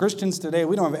 The Christians today,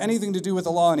 we don't have anything to do with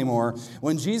the law anymore.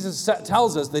 When Jesus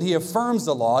tells us that he affirms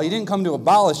the law, he didn't come to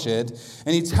abolish it,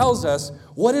 and he tells us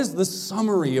what is the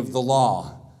summary of the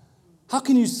law. How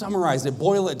can you summarize it,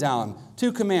 boil it down?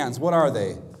 2 commands, what are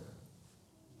they?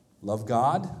 Love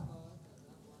God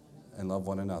and love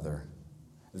one another.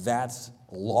 That's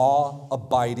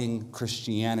law-abiding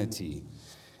Christianity.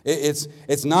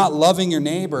 It's not loving your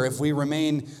neighbor if we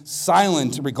remain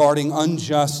silent regarding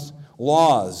unjust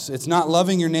laws. It's not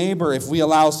loving your neighbor if we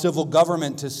allow civil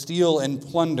government to steal and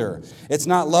plunder. It's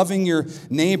not loving your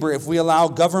neighbor if we allow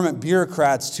government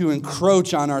bureaucrats to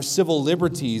encroach on our civil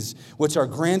liberties, which are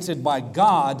granted by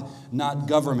God, not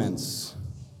governments.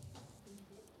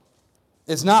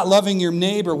 It's not loving your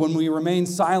neighbor when we remain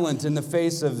silent in the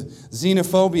face of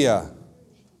xenophobia.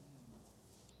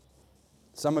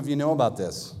 Some of you know about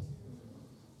this.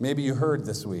 Maybe you heard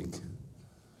this week.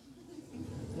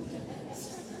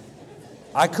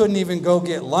 I couldn't even go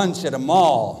get lunch at a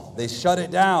mall. They shut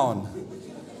it down.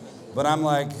 But I'm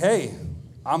like, hey,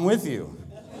 I'm with you.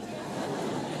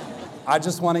 I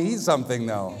just want to eat something,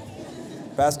 though.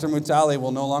 Pastor Mutale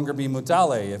will no longer be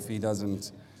Mutale if he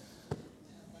doesn't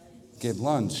get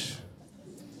lunch.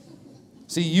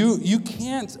 See, you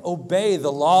can't obey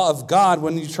the law of God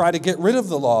when you try to get rid of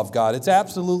the law of God. It's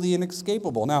absolutely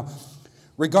inescapable. Now,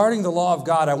 regarding the law of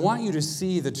God, I want you to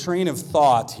see the train of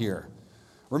thought here.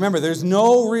 Remember, there's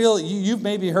no real, you've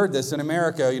maybe heard this in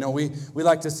America, we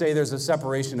like to say there's a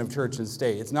separation of church and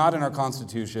state. It's not in our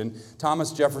Constitution.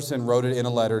 Thomas Jefferson wrote it in a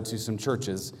letter to some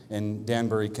churches in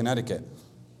Danbury, Connecticut.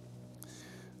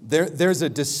 There's a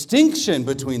distinction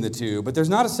between the two, but there's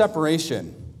not a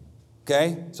separation.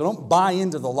 Okay? So don't buy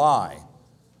into the lie.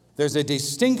 There's a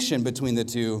distinction between the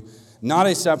two, not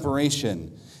a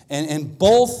separation. And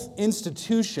both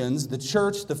institutions, the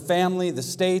church, the family, the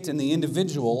state, and the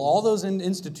individual, all those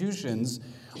institutions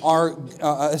are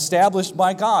established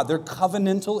by God. They're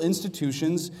covenantal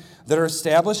institutions that are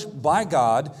established by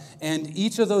God, and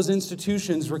each of those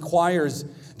institutions requires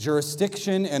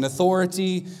jurisdiction and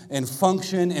authority and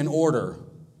function and order.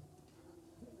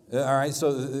 All right,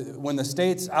 so when the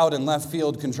state's out in left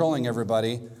field controlling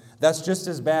everybody, that's just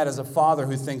as bad as a father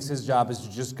who thinks his job is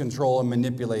to just control and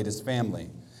manipulate his family.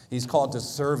 He's called to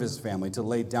serve his family, to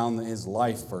lay down his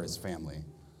life for his family.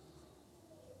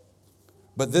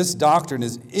 But this doctrine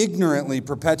is ignorantly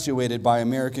perpetuated by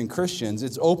American Christians.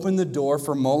 It's opened the door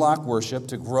for Moloch worship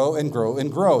to grow and grow and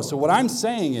grow. So what I'm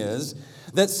saying is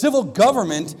that civil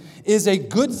government is a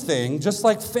good thing, just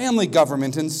like family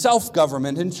government and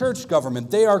self-government and church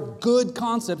government. They are good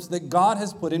concepts that God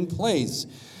has put in place.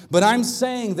 But I'm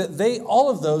saying that all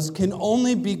of those can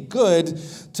only be good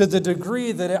to the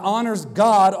degree that it honors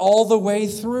God all the way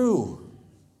through.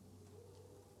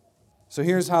 So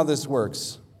here's how this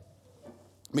works.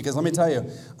 Because let me tell you,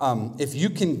 if you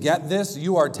can get this,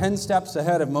 you are 10 steps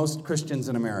ahead of most Christians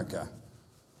in America.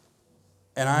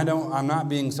 And I'm not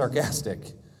being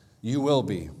sarcastic. You will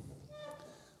be.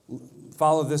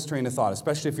 Follow this train of thought,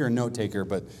 especially if you're a note taker.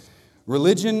 But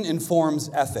religion informs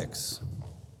ethics.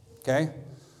 Okay?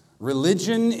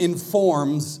 Religion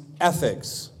informs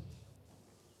ethics.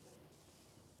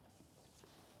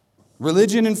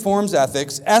 Religion informs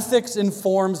ethics. Ethics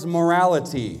informs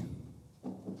morality.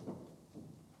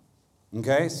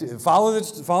 Okay? So follow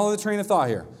the train of thought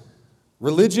here.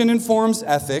 Religion informs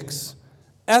ethics.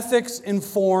 Ethics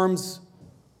informs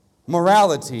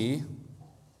morality.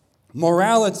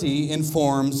 Morality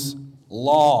informs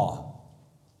law.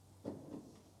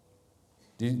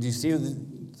 Do you see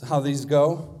how these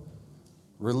go?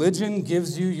 Religion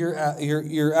gives you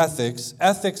your ethics.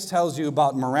 Ethics tells you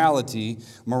about morality.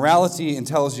 Morality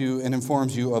tells you and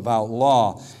informs you about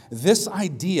law. This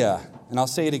idea, and I'll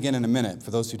say it again in a minute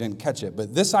for those who didn't catch it,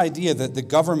 but this idea that the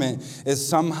government is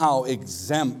somehow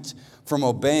exempt from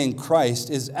obeying Christ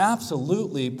is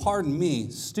absolutely, pardon me,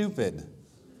 stupid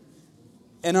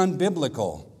and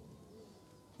unbiblical.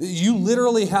 You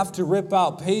literally have to rip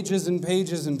out pages and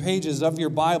pages and pages of your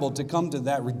Bible to come to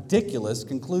that ridiculous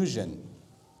conclusion.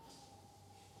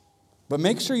 But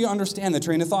make sure you understand the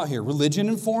train of thought here. Religion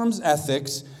informs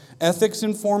ethics. Ethics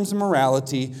informs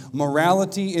morality.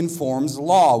 Morality informs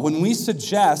law. When we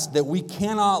suggest that we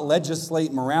cannot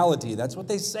legislate morality, that's what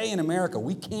they say in America.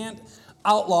 We can't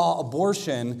outlaw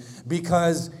abortion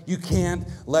because you can't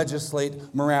legislate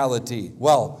morality.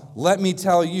 Well, let me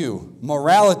tell you,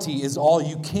 morality is all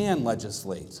you can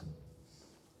legislate.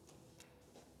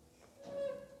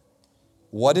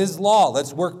 What is law?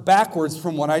 Let's work backwards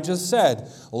from what I just said.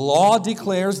 Law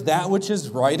declares that which is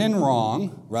right and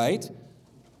wrong, right?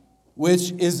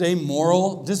 Which is a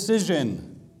moral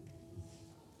decision.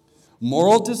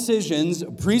 Moral decisions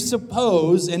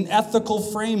presuppose an ethical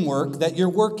framework that you're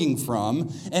working from,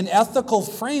 and ethical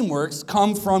frameworks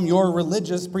come from your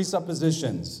religious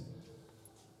presuppositions.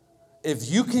 If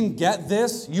you can get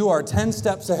this, you are 10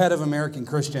 steps ahead of American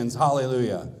Christians.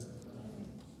 Hallelujah.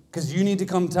 Because you need to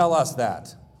come tell us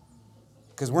that.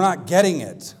 Because we're not getting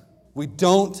it. We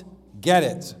don't get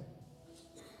it.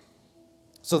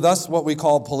 So thus what we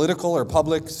call political or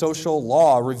public social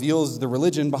law reveals the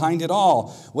religion behind it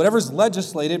all. Whatever's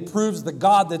legislated proves the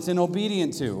God that's in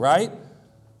obedient to, right?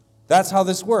 That's how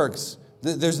this works.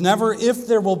 There's never if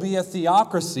there will be a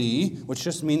theocracy, which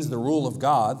just means the rule of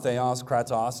God, theos,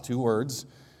 kratos, 2 words.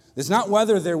 It's not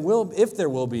whether there will, if there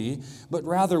will be, but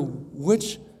rather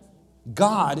which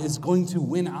God is going to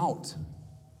win out,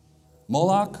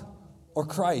 Moloch or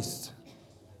Christ.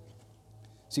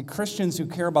 See, Christians who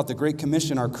care about the Great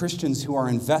Commission are Christians who are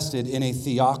invested in a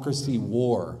theocracy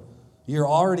war. You're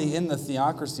already in the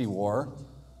theocracy war.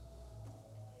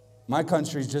 My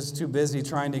country's just too busy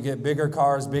trying to get bigger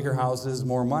cars, bigger houses,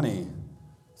 more money.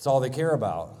 That's all they care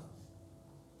about.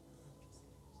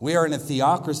 We are in a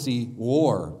theocracy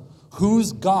war.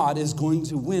 Whose God is going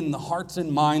to win the hearts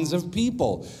and minds of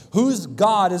people? Whose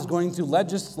God is going to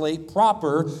legislate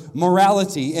proper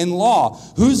morality and law?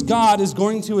 Whose God is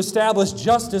going to establish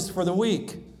justice for the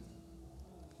weak?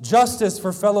 Justice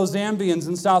for fellow Zambians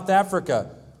in South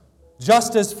Africa.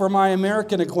 Justice for my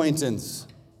American acquaintance.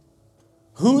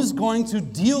 Who's going to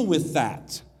deal with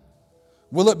that?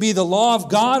 Will it be the law of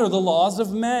God or the laws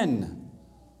of men?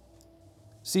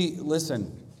 See,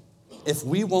 listen. If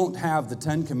we won't have the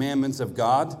 10 commandments of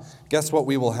God, guess what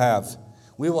we will have?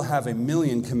 We will have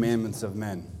 1,000,000 commandments of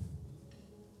men.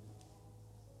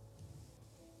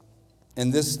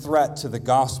 And this threat to the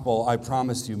gospel, I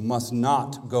promise you, must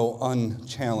not go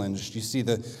unchallenged. You see,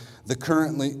 the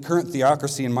current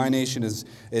theocracy in my nation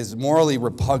is morally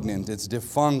repugnant. It's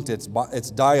defunct. It's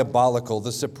diabolical.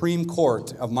 The Supreme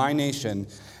Court of my nation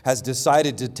has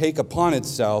decided to take upon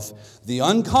itself the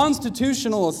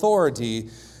unconstitutional authority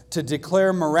to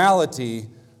declare morality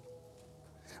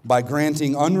by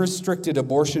granting unrestricted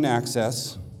abortion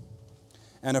access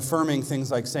and affirming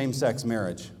things like same-sex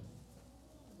marriage.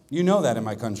 You know that in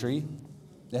my country.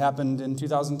 It happened in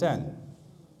 2010.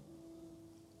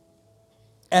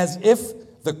 As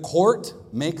if the court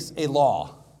makes a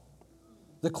law.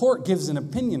 The court gives an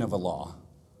opinion of a law.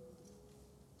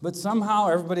 But somehow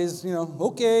everybody's,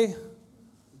 okay,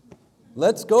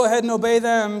 let's go ahead and obey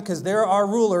them because they're our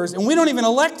rulers. And we don't even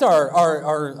elect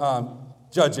our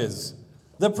judges.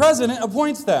 The president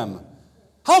appoints them.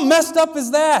 How messed up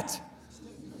is that?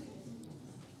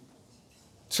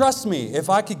 Trust me, if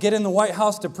I could get in the White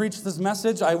House to preach this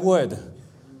message, I would.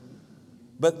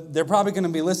 But they're probably going to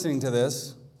be listening to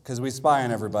this because we spy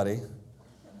on everybody.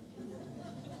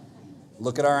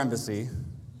 Look at our embassy.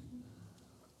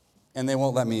 And they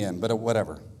won't let me in, but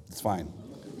whatever. It's fine.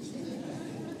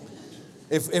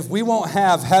 If we won't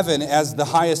have heaven as the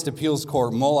highest appeals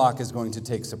court, Moloch is going to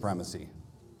take supremacy.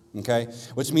 Okay?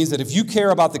 Which means that if you care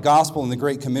about the gospel and the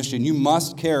Great Commission, you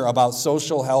must care about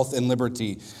social health and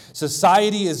liberty.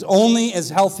 Society is only as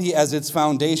healthy as its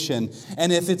foundation.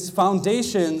 And if its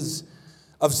foundations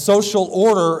of social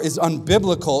order is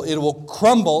unbiblical, it will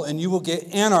crumble and you will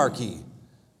get anarchy.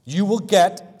 You will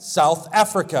get South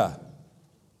Africa.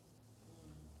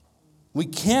 We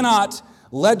cannot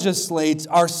legislate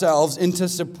ourselves into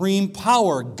supreme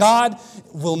power. God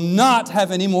will not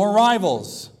have any more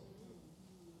rivals.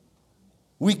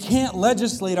 We can't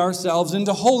legislate ourselves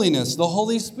into holiness. The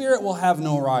Holy Spirit will have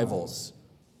no rivals.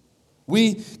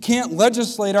 We can't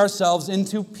legislate ourselves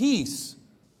into peace.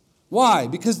 Why?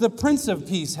 Because the Prince of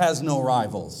Peace has no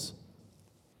rivals.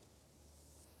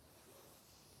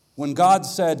 When God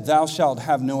said, "Thou shalt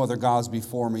have no other gods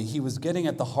before me," he was getting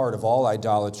at the heart of all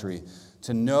idolatry,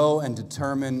 to know and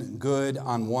determine good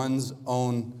on one's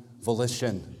own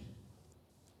volition.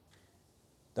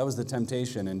 That was the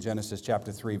temptation in Genesis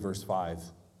chapter 3, verse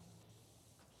 5.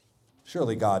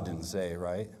 Surely God didn't say,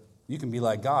 right? You can be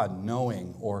like God,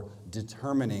 knowing or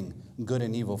determining good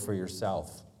and evil for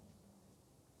yourself.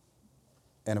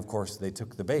 And of course, they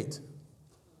took the bait.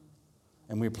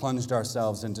 And we plunged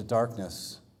ourselves into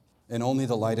darkness. And only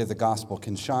the light of the gospel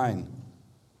can shine.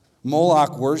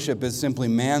 Moloch worship is simply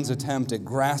man's attempt at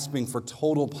grasping for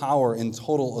total power and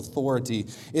total authority.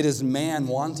 It is man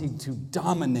wanting to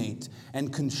dominate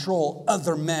and control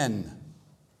other men.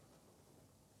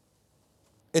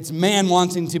 It's man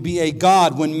wanting to be a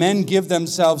god. When men give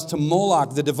themselves to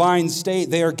Moloch, the divine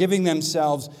state, they are giving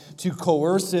themselves to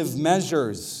coercive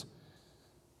measures.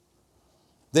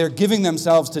 They're giving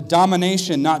themselves to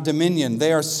domination, not dominion.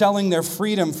 They are selling their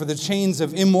freedom for the chains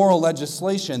of immoral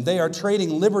legislation. They are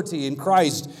trading liberty in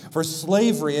Christ for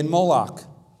slavery in Moloch.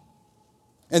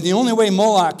 And the only way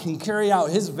Moloch can carry out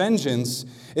his vengeance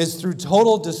is through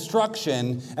total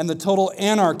destruction and the total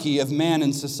anarchy of man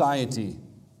and society.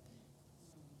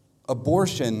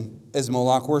 Abortion is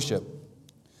Moloch worship.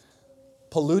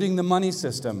 Polluting the money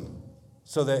system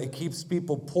so that it keeps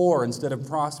people poor instead of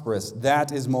prosperous,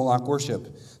 that is Moloch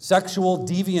worship. Sexual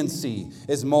deviancy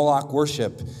is Moloch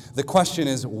worship. The question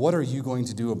is, what are you going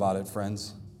to do about it,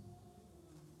 friends?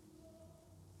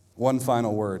 One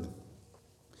final word.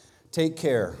 Take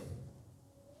care.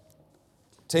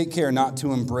 Take care not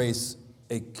to embrace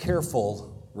a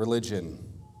careful religion,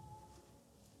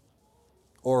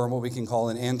 or what we can call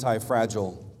an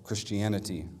anti-fragile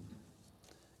Christianity.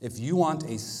 If you want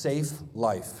a safe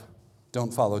life,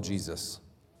 don't follow Jesus.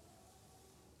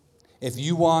 If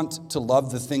you want to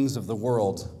love the things of the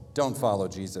world, don't follow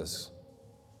Jesus.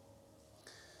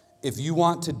 If you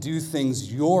want to do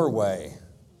things your way,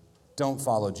 don't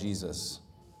follow Jesus.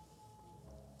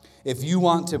 If you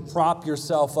want to prop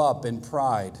yourself up in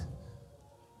pride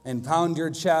and pound your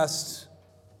chest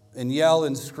and yell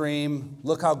and scream,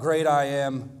 "Look how great I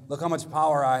am, look how much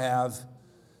power I have,"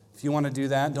 if you want to do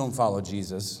that, don't follow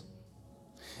Jesus.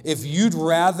 If you'd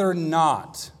rather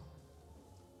not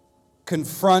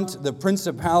confront the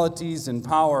principalities and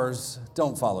powers,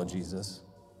 don't follow Jesus.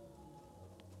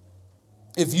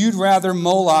 If you'd rather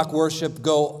Moloch worship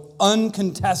go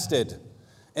uncontested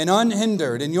and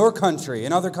unhindered in your country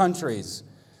and other countries,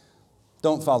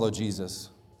 don't follow Jesus.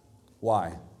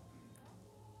 Why?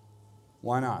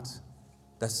 Why not?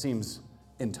 That seems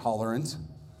intolerant.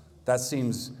 That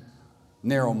seems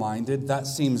narrow-minded. That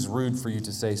seems rude for you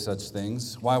to say such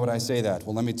things. Why would I say that?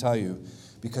 Well, let me tell you.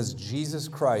 Because Jesus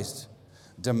Christ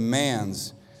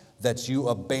demands that you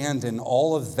abandon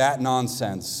all of that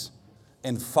nonsense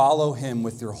and follow him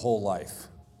with your whole life.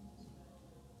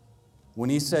 When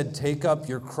he said, "Take up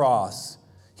your cross,"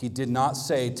 he did not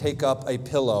say, "Take up a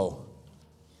pillow."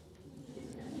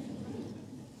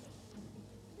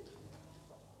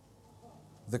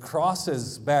 The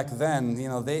crosses back then,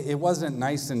 it wasn't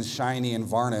nice and shiny and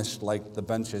varnished like the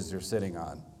benches you're sitting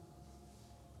on.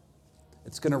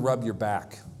 It's going to rub your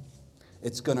back.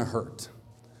 It's going to hurt.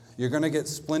 You're going to get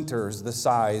splinters the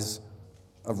size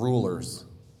of rulers.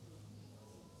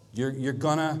 You're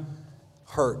going to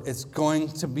hurt. It's going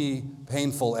to be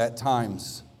painful at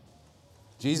times.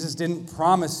 Jesus didn't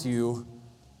promise you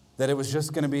that it was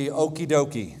just going to be okie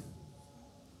dokie.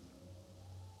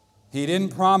 He didn't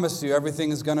promise you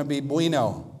everything is going to be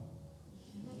bueno.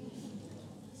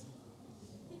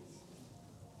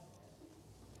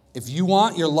 If you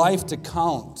want your life to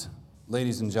count,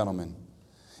 ladies and gentlemen,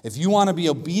 if you want to be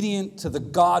obedient to the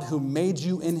God who made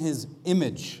you in his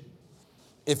image,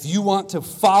 if you want to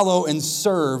follow and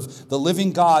serve the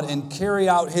living God and carry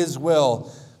out his will,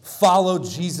 follow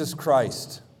Jesus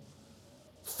Christ.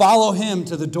 follow him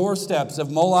to the doorsteps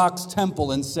of Moloch's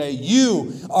temple and say,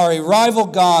 you are a rival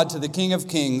god to the King of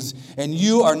Kings, and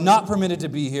you are not permitted to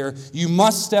be here. You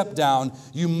must step down.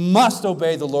 You must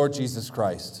obey the Lord Jesus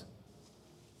Christ.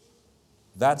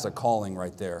 That's a calling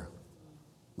right there.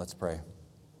 Let's pray.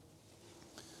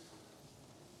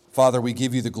 Father, we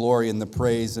give you the glory and the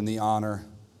praise and the honor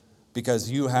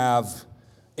because you have,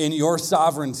 in your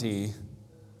sovereignty,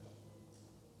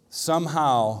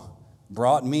 somehow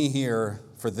brought me here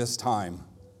for this time.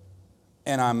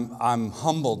 And I'm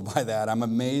humbled by that. I'm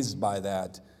amazed by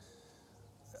that.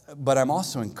 But I'm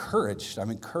also encouraged. I'm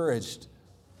encouraged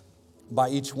by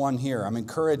each one here. I'm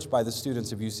encouraged by the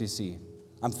students of UCC.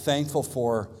 I'm thankful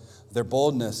for their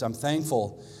boldness. I'm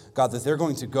thankful, God, that they're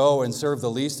going to go and serve the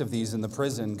least of these in the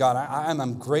prison. God,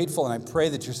 I'm grateful, and I pray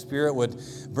that your Spirit would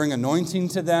bring anointing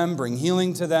to them, bring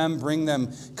healing to them, bring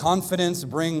them confidence,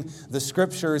 bring the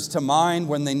Scriptures to mind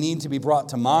when they need to be brought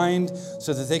to mind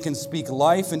so that they can speak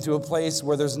life into a place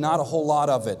where there's not a whole lot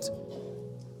of it.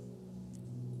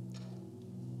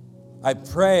 I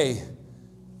pray,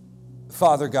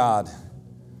 Father God,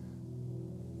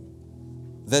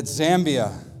 that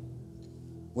Zambia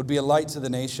would be a light to the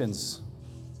nations.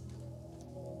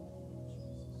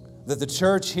 That the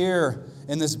church here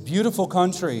in this beautiful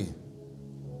country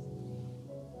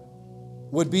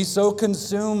would be so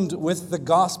consumed with the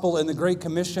gospel and the Great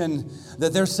Commission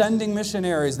that they're sending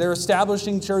missionaries, they're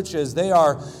establishing churches, they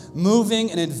are moving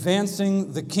and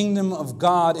advancing the kingdom of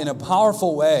God in a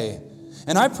powerful way.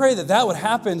 And I pray that that would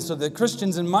happen so that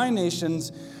Christians in my nation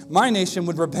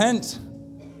would repent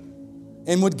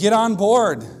and would get on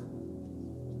board,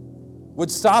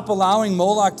 would stop allowing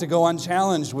Moloch to go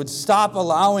unchallenged, would stop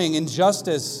allowing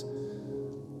injustice.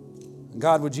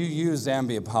 God, would you use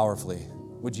Zambia powerfully?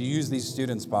 Would you use these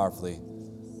students powerfully?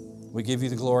 We give you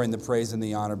the glory and the praise and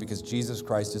the honor because Jesus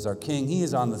Christ is our King. He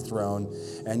is on the throne,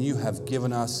 and you have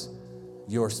given us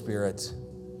your Spirit.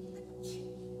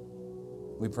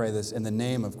 We pray this in the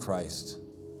name of Christ.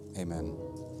 Amen.